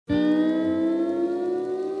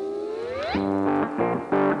On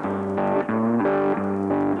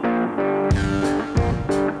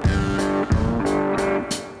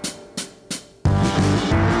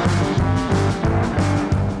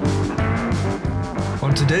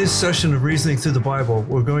today's session of Reasoning Through the Bible,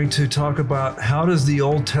 we're going to talk about how does the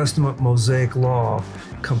Old Testament Mosaic Law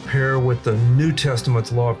compare with the New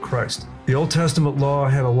Testament's law of Christ. The Old Testament law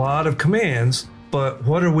had a lot of commands, but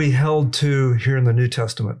what are we held to here in the New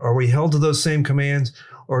Testament? Are we held to those same commands,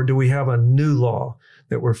 or do we have a new law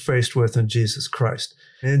that we're faced with in Jesus Christ?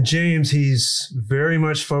 In James, he's very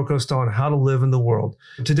much focused on how to live in the world.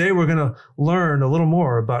 Today, we're going to learn a little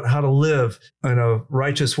more about how to live in a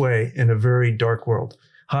righteous way in a very dark world.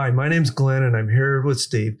 Hi, my name's Glenn, and I'm here with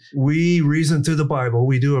Steve. We reason through the Bible.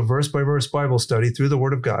 We do a verse-by-verse Bible study through the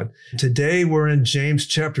Word of God. Today, we're in James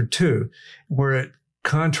chapter 2, where it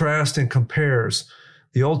contrasts and compares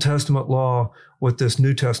the Old Testament law with this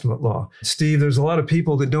New Testament law. Steve, there's a lot of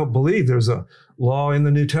people that don't believe there's a law in the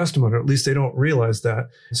New Testament, or at least they don't realize that.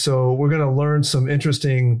 So we're going to learn some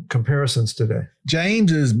interesting comparisons today.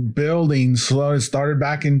 James is building slow. It started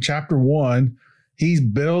back in chapter 1. He's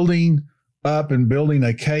building up and building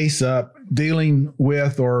a case up, dealing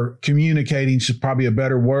with or communicating, should probably a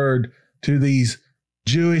better word, to these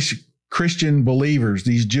Jewish Christian believers,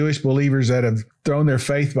 these Jewish believers that have thrown their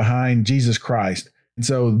faith behind Jesus Christ. And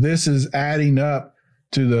so this is adding up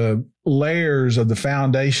to the layers of the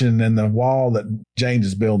foundation and the wall that James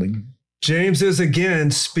is building. James is again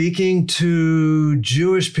speaking to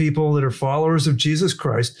Jewish people that are followers of Jesus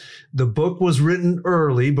Christ. The book was written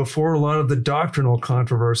early, before a lot of the doctrinal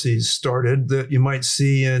controversies started that you might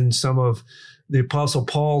see in some of the Apostle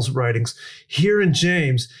Paul's writings. Here in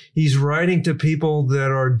James, he's writing to people that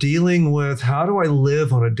are dealing with, how do I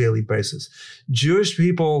live on a daily basis? Jewish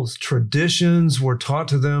people's traditions were taught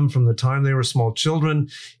to them from the time they were small children.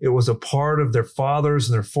 It was a part of their fathers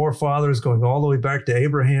and their forefathers going all the way back to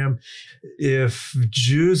Abraham. If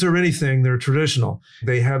Jews are anything, they're traditional.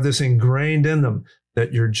 They have this ingrained in them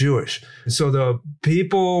that you're Jewish. So the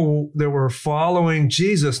people that were following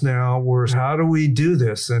Jesus now were, how do we do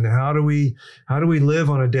this? And how do we live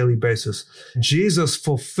on a daily basis? Jesus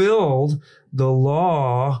fulfilled the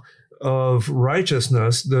law of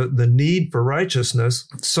righteousness, the need for righteousness.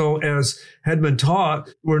 So as had been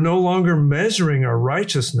taught, we're no longer measuring our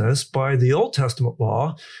righteousness by the Old Testament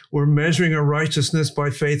law. We're measuring our righteousness by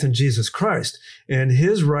faith in Jesus Christ. And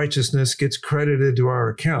his righteousness gets credited to our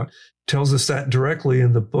account. Tells us that directly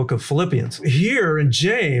in the book of Philippians. Here in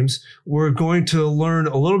James, we're going to learn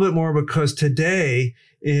a little bit more, because today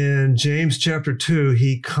in James chapter 2,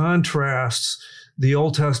 he contrasts the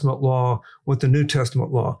Old Testament law with the New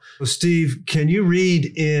Testament law. So Steve, can you read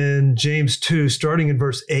in James 2, starting in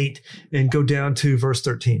verse 8 and go down to verse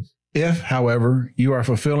 13? If, however, you are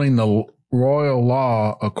fulfilling the royal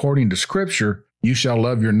law according to Scripture, you shall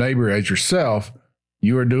love your neighbor as yourself,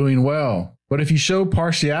 you are doing well. But if you show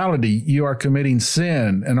partiality, you are committing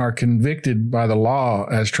sin and are convicted by the law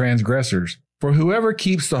as transgressors. For whoever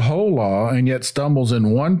keeps the whole law and yet stumbles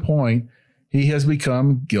in one point, he has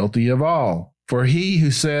become guilty of all. For he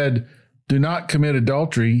who said, do not commit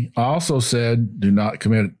adultery, also said, do not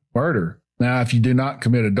commit murder. Now, if you do not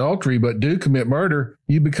commit adultery, but do commit murder,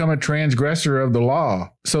 you become a transgressor of the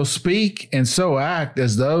law. So speak and so act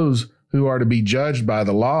as those who are to be judged by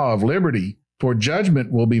the law of liberty. For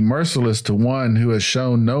judgment will be merciless to one who has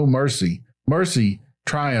shown no mercy. Mercy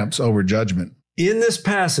triumphs over judgment. In this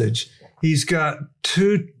passage, he's got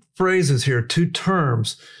two phrases here, two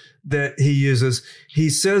terms that he uses. He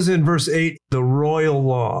says in verse 8, the royal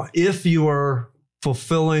law, if you are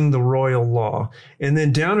fulfilling the royal law. And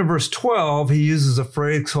then down in verse 12, he uses a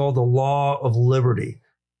phrase called the law of liberty,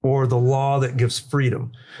 or the law that gives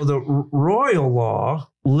freedom. The royal law,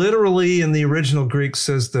 literally in the original Greek,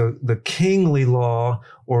 says the kingly law,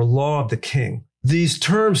 or law of the king. These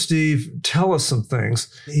terms, Steve, tell us some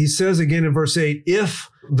things. He says again in verse 8, if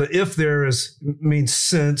there means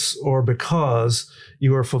since or because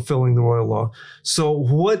you are fulfilling the royal law. So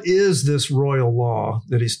what is this royal law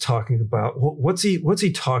that he's talking about? What's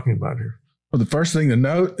he talking about here? Well, the first thing to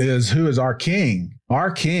note is, who is our king? Our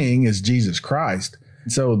king is Jesus Christ.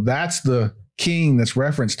 So that's the king that's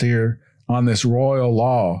referenced here on this royal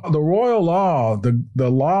law. The royal law, the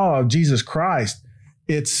law of Jesus Christ,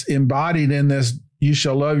 it's embodied in this, you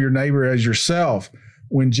shall love your neighbor as yourself.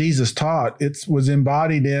 When Jesus taught, it was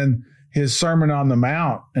embodied in his Sermon on the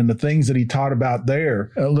Mount and the things that he taught about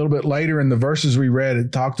there. A little bit later in the verses we read,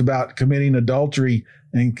 it talked about committing adultery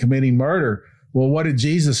and committing murder. Well, what did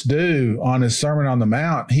Jesus do on his Sermon on the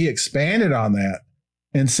Mount? He expanded on that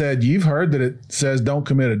and said, you've heard that it says don't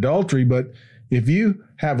commit adultery, but if you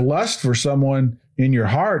have lust for someone, in your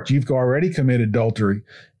heart, you've already committed adultery.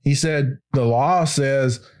 He said the law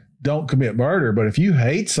says don't commit murder, but if you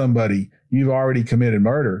hate somebody, you've already committed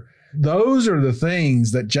murder. Those are the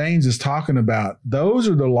things that James is talking about. Those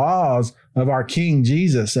are the laws of our King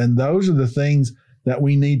Jesus, and those are the things that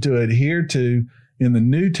we need to adhere to in the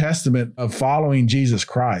New Testament of following Jesus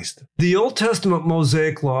Christ. The Old Testament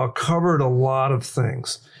Mosaic Law covered a lot of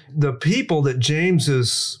things. The people that James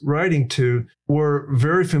is writing to were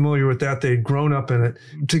very familiar with that. They'd grown up in it.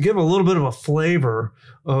 To give a little bit of a flavor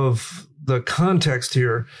of the context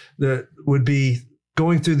here that would be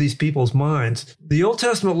going through these people's minds. The Old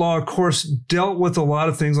Testament law, of course, dealt with a lot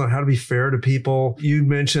of things on how to be fair to people. You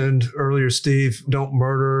mentioned earlier, Steve, don't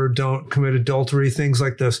murder, don't commit adultery, things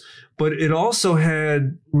like this. But it also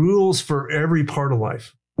had rules for every part of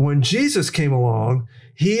life. When Jesus came along,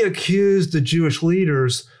 he accused the Jewish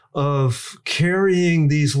leaders of carrying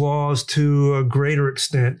these laws to a greater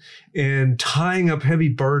extent and tying up heavy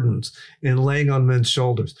burdens and laying on men's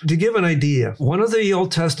shoulders. To give an idea, one of the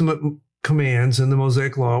Old Testament commands in the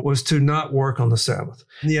Mosaic Law was to not work on the Sabbath.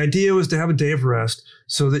 And the idea was to have a day of rest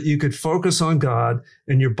so that you could focus on God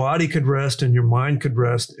and your body could rest and your mind could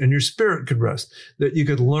rest and your spirit could rest, that you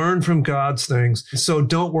could learn from God's things. So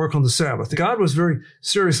don't work on the Sabbath. God was very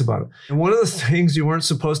serious about it. And one of the things you weren't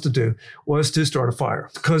supposed to do was to start a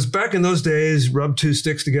fire. Because back in those days, rub two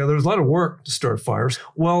sticks together, there's a lot of work to start fires.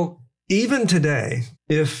 Well, even today,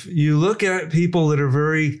 if you look at people that are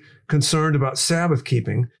very concerned about Sabbath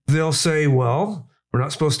keeping, they'll say, well, we're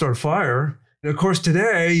not supposed to start a fire. And of course,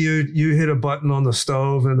 today you hit a button on the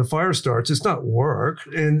stove and the fire starts. It's not work.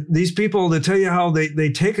 And these people, they tell you how they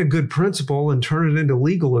take a good principle and turn it into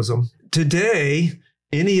legalism. Today,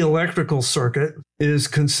 any electrical circuit is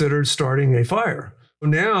considered starting a fire.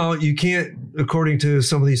 Now you can't, according to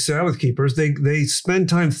some of these Sabbath keepers, they spend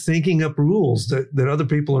time thinking up rules that other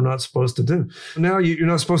people are not supposed to do. Now you're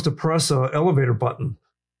not supposed to press an elevator button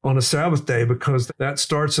on a Sabbath day because that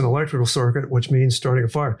starts an electrical circuit, which means starting a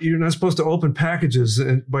fire. You're not supposed to open packages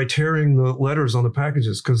by tearing the letters on the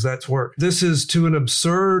packages because that's work. This is to an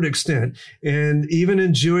absurd extent. And even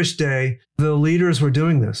in Jewish day, the leaders were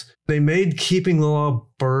doing this. They made keeping the law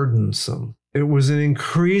burdensome. It was an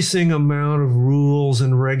increasing amount of rules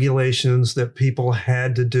and regulations that people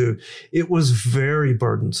had to do. It was very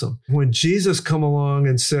burdensome. When Jesus come along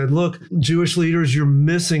and said, look, Jewish leaders, you're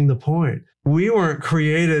missing the point. We weren't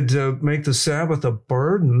created to make the Sabbath a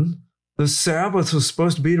burden. The Sabbath was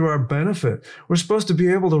supposed to be to our benefit. We're supposed to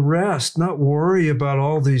be able to rest, not worry about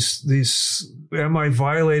all these, am I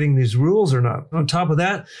violating these rules or not? On top of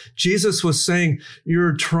that, Jesus was saying,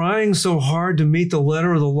 you're trying so hard to meet the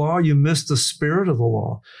letter of the law, you miss the spirit of the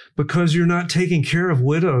law because you're not taking care of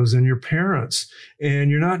widows and your parents,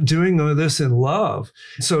 and you're not doing all this in love.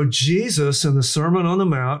 So Jesus in the Sermon on the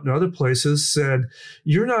Mount and other places said,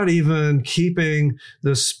 you're not even keeping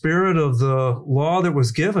the spirit of the law that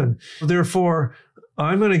was given. Therefore,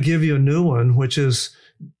 I'm going to give you a new one, which is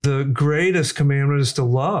the greatest commandment is to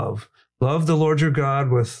love. Love the Lord your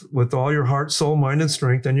God with all your heart, soul, mind, and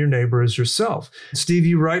strength, and your neighbor as yourself. Steve,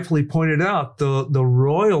 you rightfully pointed out the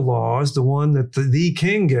royal law is the one that the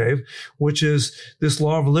king gave, which is this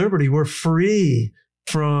law of liberty. We're free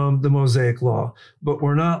from the Mosaic law, but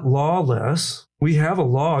we're not lawless. We have a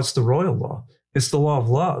law. It's the royal law. It's the law of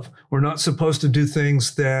love. We're not supposed to do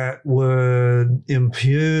things that would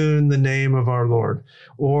impugn the name of our Lord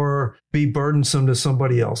or be burdensome to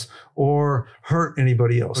somebody else or hurt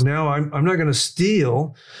anybody else. Now, I'm not going to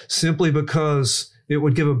steal simply because it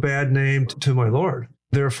would give a bad name to my Lord.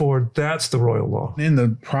 Therefore, that's the royal law. In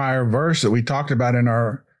the prior verse that we talked about in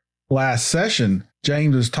our last session,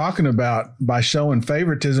 James is talking about by showing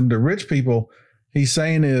favoritism to rich people, he's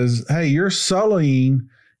saying is, hey,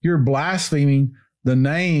 you're blaspheming the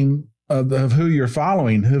name of who you're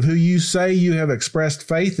following, of who you say you have expressed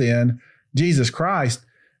faith in, Jesus Christ.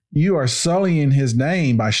 You are sullying his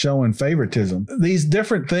name by showing favoritism. These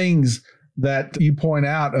different things that you point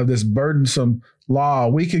out of this burdensome law,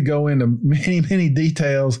 we could go into many, many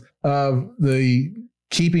details of the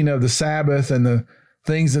keeping of the Sabbath and the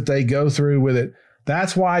things that they go through with it.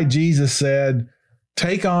 That's why Jesus said,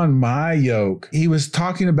 take on my yoke. He was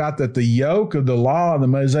talking about that the yoke of the law, the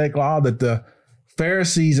Mosaic law that the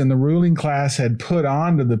Pharisees and the ruling class had put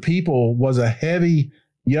onto the people was a heavy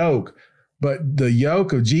yoke. But the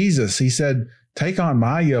yoke of Jesus, he said, take on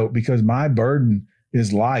my yoke because my burden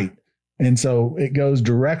is light. And so it goes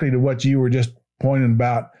directly to what you were just pointing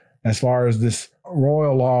about as far as this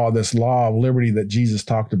royal law, this law of liberty that Jesus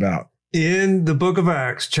talked about. In the book of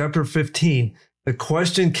Acts, chapter 15, A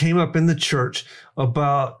question came up in the church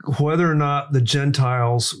about whether or not the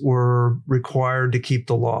Gentiles were required to keep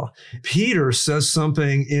the law. Peter says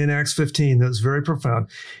something in Acts 15 that's very profound.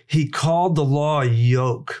 He called the law a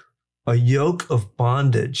yoke of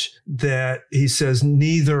bondage that he says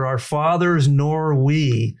neither our fathers nor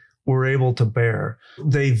we were able to bear.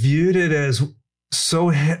 They viewed it as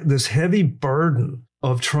this heavy burden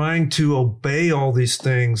of trying to obey all these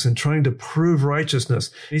things and trying to prove righteousness.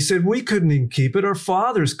 He said, we couldn't even keep it. Our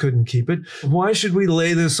fathers couldn't keep it. Why should we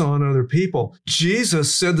lay this on other people?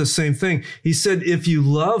 Jesus said the same thing. He said, if you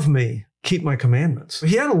love me, keep my commandments.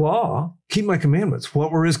 He had a law, keep my commandments.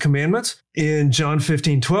 What were his commandments? In John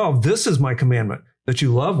 15:12, this is my commandment, that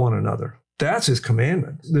you love one another. That's his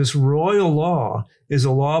commandment. This royal law is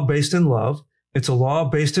a law based in love. It's a law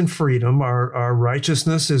based in freedom. Our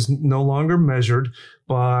righteousness is no longer measured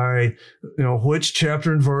by, which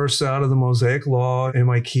chapter and verse out of the Mosaic law am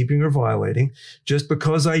I keeping or violating. Just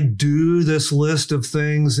because I do this list of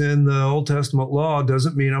things in the Old Testament law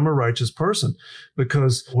doesn't mean I'm a righteous person,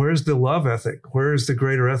 because where's the love ethic? Where's the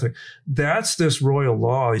greater ethic? That's this royal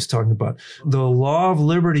law he's talking about. The law of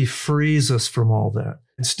liberty frees us from all that.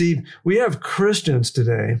 And Steve, we have Christians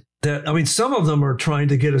today some of them are trying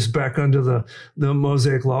to get us back under the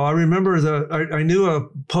Mosaic law. I remember I knew a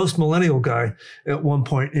post-millennial guy at one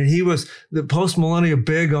point, and he was the post-millennial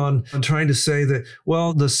big on trying to say that,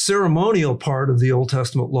 well, the ceremonial part of the Old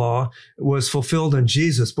Testament law was fulfilled in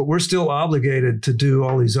Jesus, but we're still obligated to do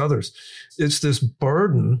all these others. It's this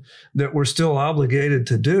burden that we're still obligated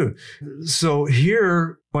to do. So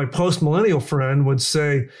here, my post-millennial friend would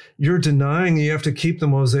say, you're denying you have to keep the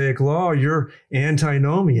Mosaic law. You're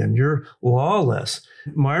antinomian. You're lawless.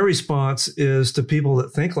 My response is to people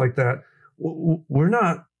that think like that, we're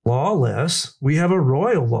not lawless. We have a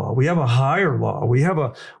royal law. We have a higher law. We have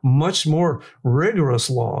a much more rigorous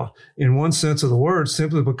law in one sense of the word,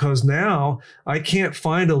 simply because now I can't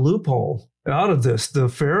find a loophole out of this. The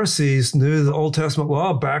Pharisees knew the Old Testament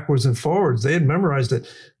law backwards and forwards. They had memorized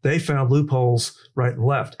it. They found loopholes right and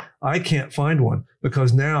left. I can't find one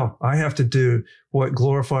because now I have to do what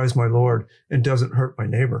glorifies my Lord and doesn't hurt my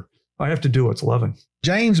neighbor. I have to do what's loving.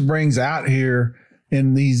 James brings out here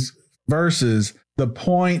in these verses the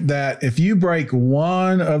point that if you break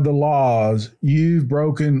one of the laws, you've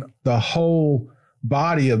broken the whole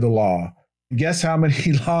body of the law. Guess how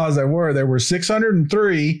many laws there were? There were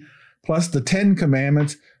 603 plus the 10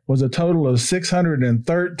 commandments was a total of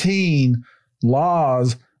 613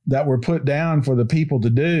 laws that were put down for the people to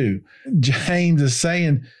do. James is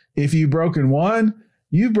saying, if you've broken one,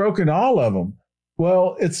 you've broken all of them.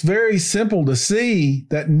 Well, it's very simple to see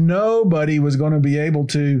that nobody was going to be able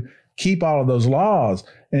to keep all of those laws.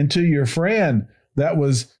 And to your friend that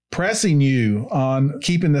was pressing you on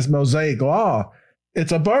keeping this Mosaic law,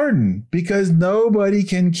 it's a burden because nobody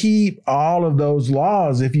can keep all of those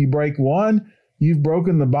laws. If you break one, you've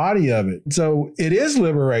broken the body of it. So it is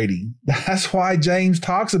liberating. That's why James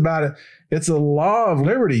talks about it. It's a law of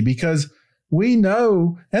liberty because we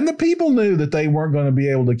know, and the people knew that they weren't going to be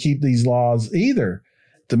able to keep these laws either.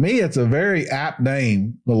 To me, it's a very apt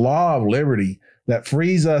name, the law of liberty, that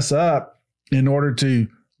frees us up in order to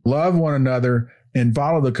love one another and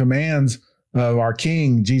follow the commands of our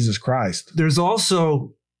King, Jesus Christ. There's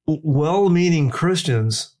also well-meaning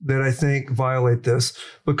Christians that I think violate this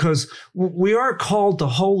because we are called to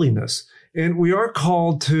holiness and we are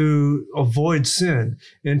called to avoid sin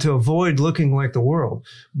and to avoid looking like the world.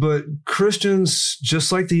 But Christians,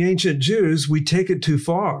 just like the ancient Jews, we take it too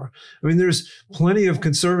far. I mean, there's plenty of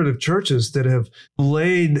conservative churches that have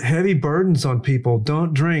laid heavy burdens on people.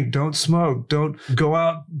 Don't drink, don't smoke, don't go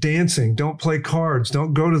out dancing, don't play cards,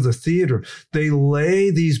 don't go to the theater. They lay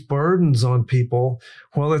these burdens on people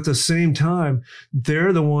while at the same time,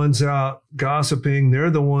 they're the ones out gossiping. They're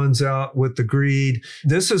the ones out with the greed.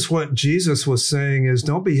 This is what Jesus was saying is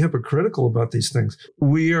don't be hypocritical about these things.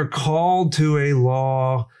 We are called to a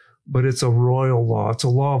law, but it's a royal law. It's a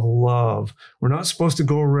law of love. We're not supposed to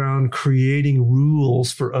go around creating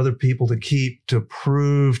rules for other people to keep to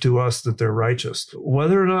prove to us that they're righteous.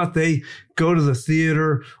 Whether or not they go to the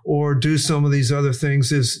theater or do some of these other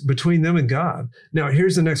things is between them and God. Now,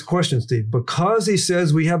 here's the next question, Steve. Because he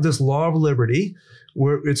says we have this law of liberty,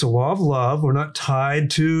 where it's a law of love. We're not tied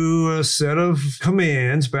to a set of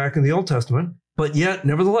commands back in the Old Testament. But yet,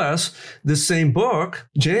 nevertheless, this same book,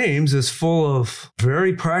 James, is full of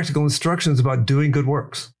very practical instructions about doing good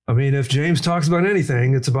works. I mean, if James talks about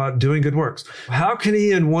anything, it's about doing good works. How can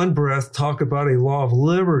he in one breath talk about a law of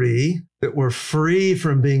liberty that we're free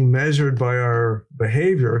from being measured by our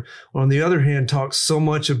behavior, on the other hand, talk so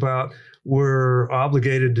much about we're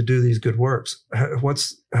obligated to do these good works.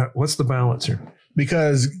 What's the balance here?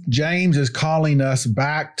 Because James is calling us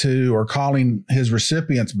back to, or calling his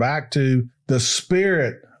recipients back to, the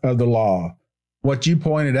spirit of the law. What you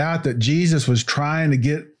pointed out, that Jesus was trying to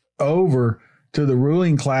get over to the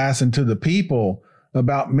ruling class and to the people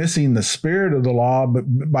about missing the spirit of the law, but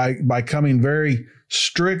by coming very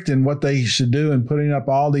strict in what they should do and putting up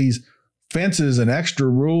all these fences and extra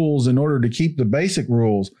rules in order to keep the basic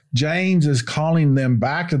rules. James is calling them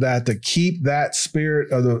back to that, to keep that spirit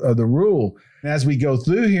of the rule. As we go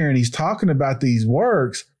through here and he's talking about these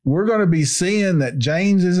works, we're going to be seeing that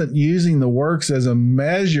James isn't using the works as a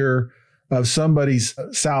measure of somebody's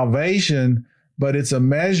salvation, but it's a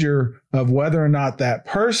measure of whether or not that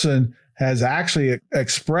person has actually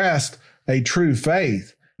expressed a true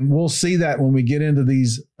faith. And we'll see that when we get into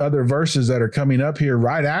these other verses that are coming up here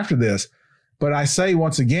right after this. But I say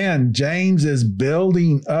once again, James is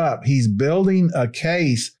building up. He's building a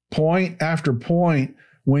case point after point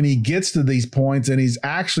when he gets to these points. And he's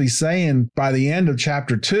actually saying by the end of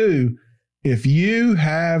chapter 2, if you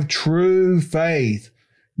have true faith,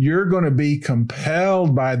 you're going to be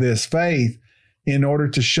compelled by this faith in order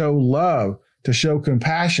to show love, to show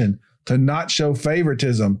compassion, to not show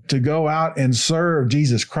favoritism, to go out and serve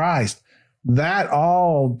Jesus Christ. That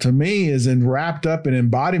all, to me, is wrapped up in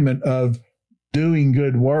embodiment of doing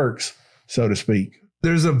good works, so to speak.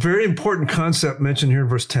 There's a very important concept mentioned here in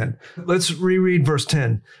verse 10. Let's reread verse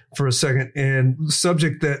 10 for a second, and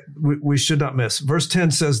subject that we should not miss. Verse 10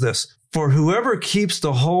 says this: "For whoever keeps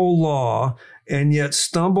the whole law and yet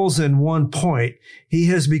stumbles in one point, he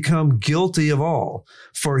has become guilty of all.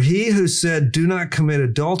 For he who said, 'Do not commit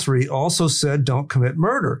adultery,' also said, 'Don't commit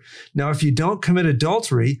murder.' Now, if you don't commit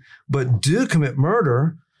adultery, but do commit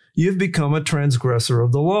murder, you've become a transgressor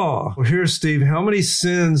of the law." Well, here, Steve, how many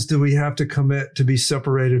sins do we have to commit to be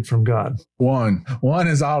separated from God? One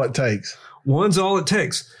is all it takes. One's all it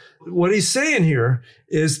takes. What he's saying here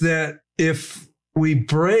is that if we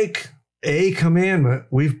break a commandment,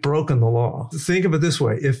 we've broken the law. Think of it this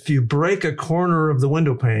way. If you break a corner of the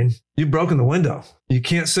window pane, you've broken the window. You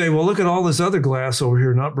can't say, well, look at all this other glass over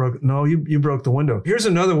here, not broken. No, you broke the window. Here's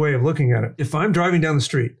another way of looking at it. If I'm driving down the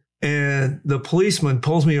street and the policeman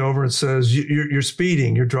pulls me over and says, you're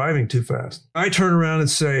speeding, you're driving too fast, I turn around and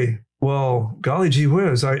say, well, golly gee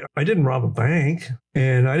whiz, I didn't rob a bank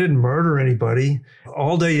and I didn't murder anybody.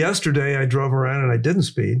 All day yesterday, I drove around and I didn't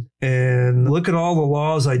speed. And look at all the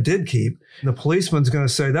laws I did keep. And the policeman's going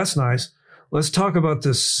to say, that's nice. Let's talk about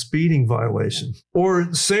this speeding violation.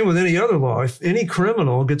 Or same with any other law. If any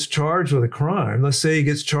criminal gets charged with a crime, let's say he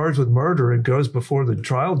gets charged with murder and goes before the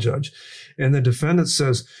trial judge, and the defendant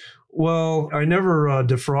says, well, I never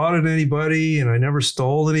defrauded anybody and I never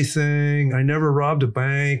stole anything. I never robbed a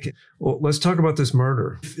bank. Well, let's talk about this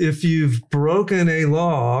murder. If you've broken a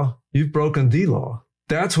law, you've broken the law.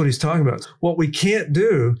 That's what he's talking about. What we can't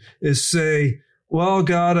do is say, well,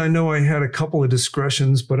 God, I know I had a couple of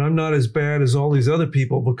discretions, but I'm not as bad as all these other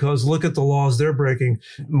people because look at the laws they're breaking.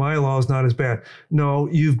 My law is not as bad. No,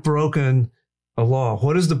 you've broken a law.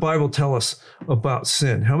 What does the Bible tell us about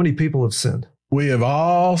sin? How many people have sinned? We have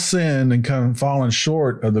all sinned and fallen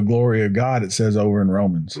short of the glory of God, it says over in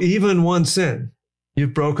Romans. Even one sin,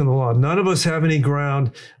 you've broken the law. None of us have any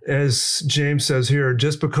ground, as James says here,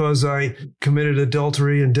 just because I committed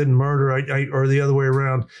adultery and didn't murder, or the other way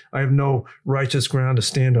around, I have no righteous ground to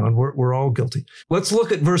stand on. We're all guilty. Let's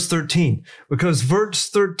look at verse 13, because verse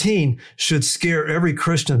 13 should scare every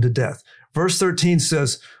Christian to death. Verse 13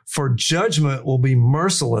 says, "For judgment will be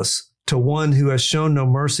merciless to one who has shown no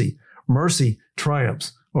mercy. Mercy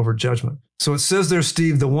triumphs over judgment." So it says there,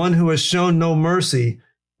 Steve, the one who has shown no mercy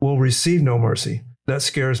will receive no mercy. That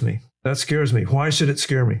scares me. That scares me. Why should it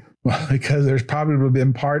scare me? Well, because there's probably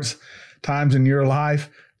been times in your life,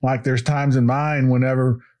 like there's times in mine,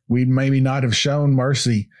 whenever we maybe not have shown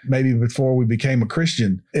mercy, maybe before we became a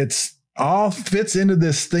Christian. It's all fits into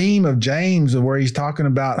this theme of James, where he's talking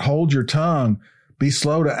about hold your tongue, be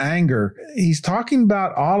slow to anger. He's talking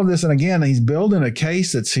about all of this. And again, he's building a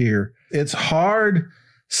case that's here. It's hard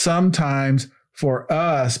sometimes for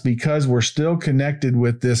us, because we're still connected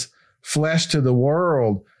with this flesh to the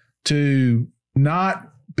world, to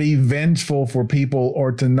not be vengeful for people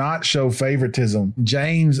or to not show favoritism.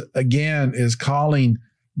 James, again, is calling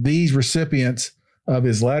these recipients of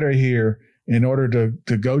his letter here in order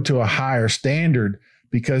to go to a higher standard,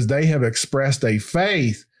 because they have expressed a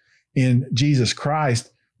faith in Jesus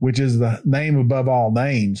Christ, which is the name above all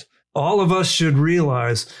names. All of us should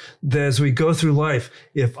realize that as we go through life,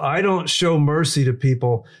 if I don't show mercy to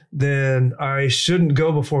people, then I shouldn't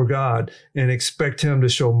go before God and expect him to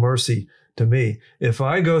show mercy to me. If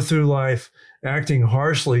I go through life acting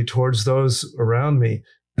harshly towards those around me,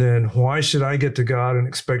 then why should I get to God and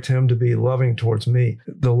expect him to be loving towards me?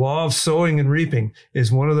 The law of sowing and reaping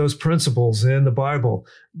is one of those principles in the Bible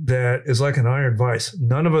that is like an iron vice.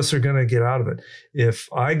 None of us are going to get out of it. If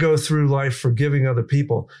I go through life forgiving other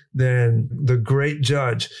people, then the great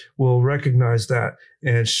judge will recognize that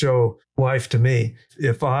and show life to me.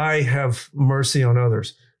 If I have mercy on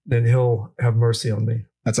others, then he'll have mercy on me.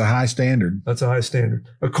 That's a high standard. That's a high standard.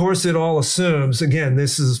 Of course, it all assumes, again,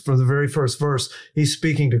 this is for the very first verse, he's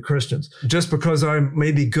speaking to Christians. Just because I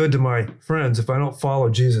may be good to my friends, if I don't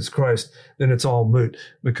follow Jesus Christ, then it's all moot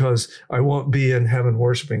because I won't be in heaven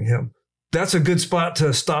worshiping him. That's a good spot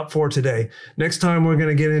to stop for today. Next time, we're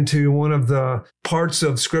going to get into one of the parts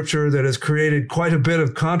of Scripture that has created quite a bit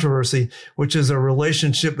of controversy, which is a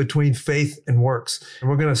relationship between faith and works. And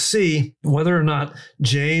we're going to see whether or not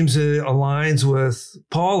James aligns with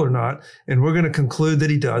Paul or not, and we're going to conclude that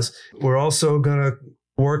he does. We're also going to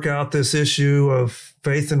work out this issue of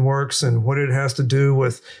faith and works and what it has to do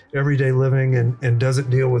with everyday living and does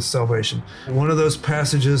it deal with salvation. One of those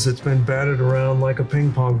passages that's been batted around like a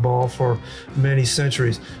ping pong ball for many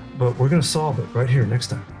centuries, but we're going to solve it right here next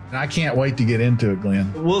time. I can't wait to get into it,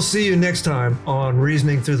 Glenn. We'll see you next time on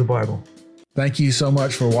Reasoning Through the Bible. Thank you so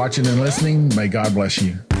much for watching and listening. May God bless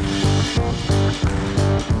you.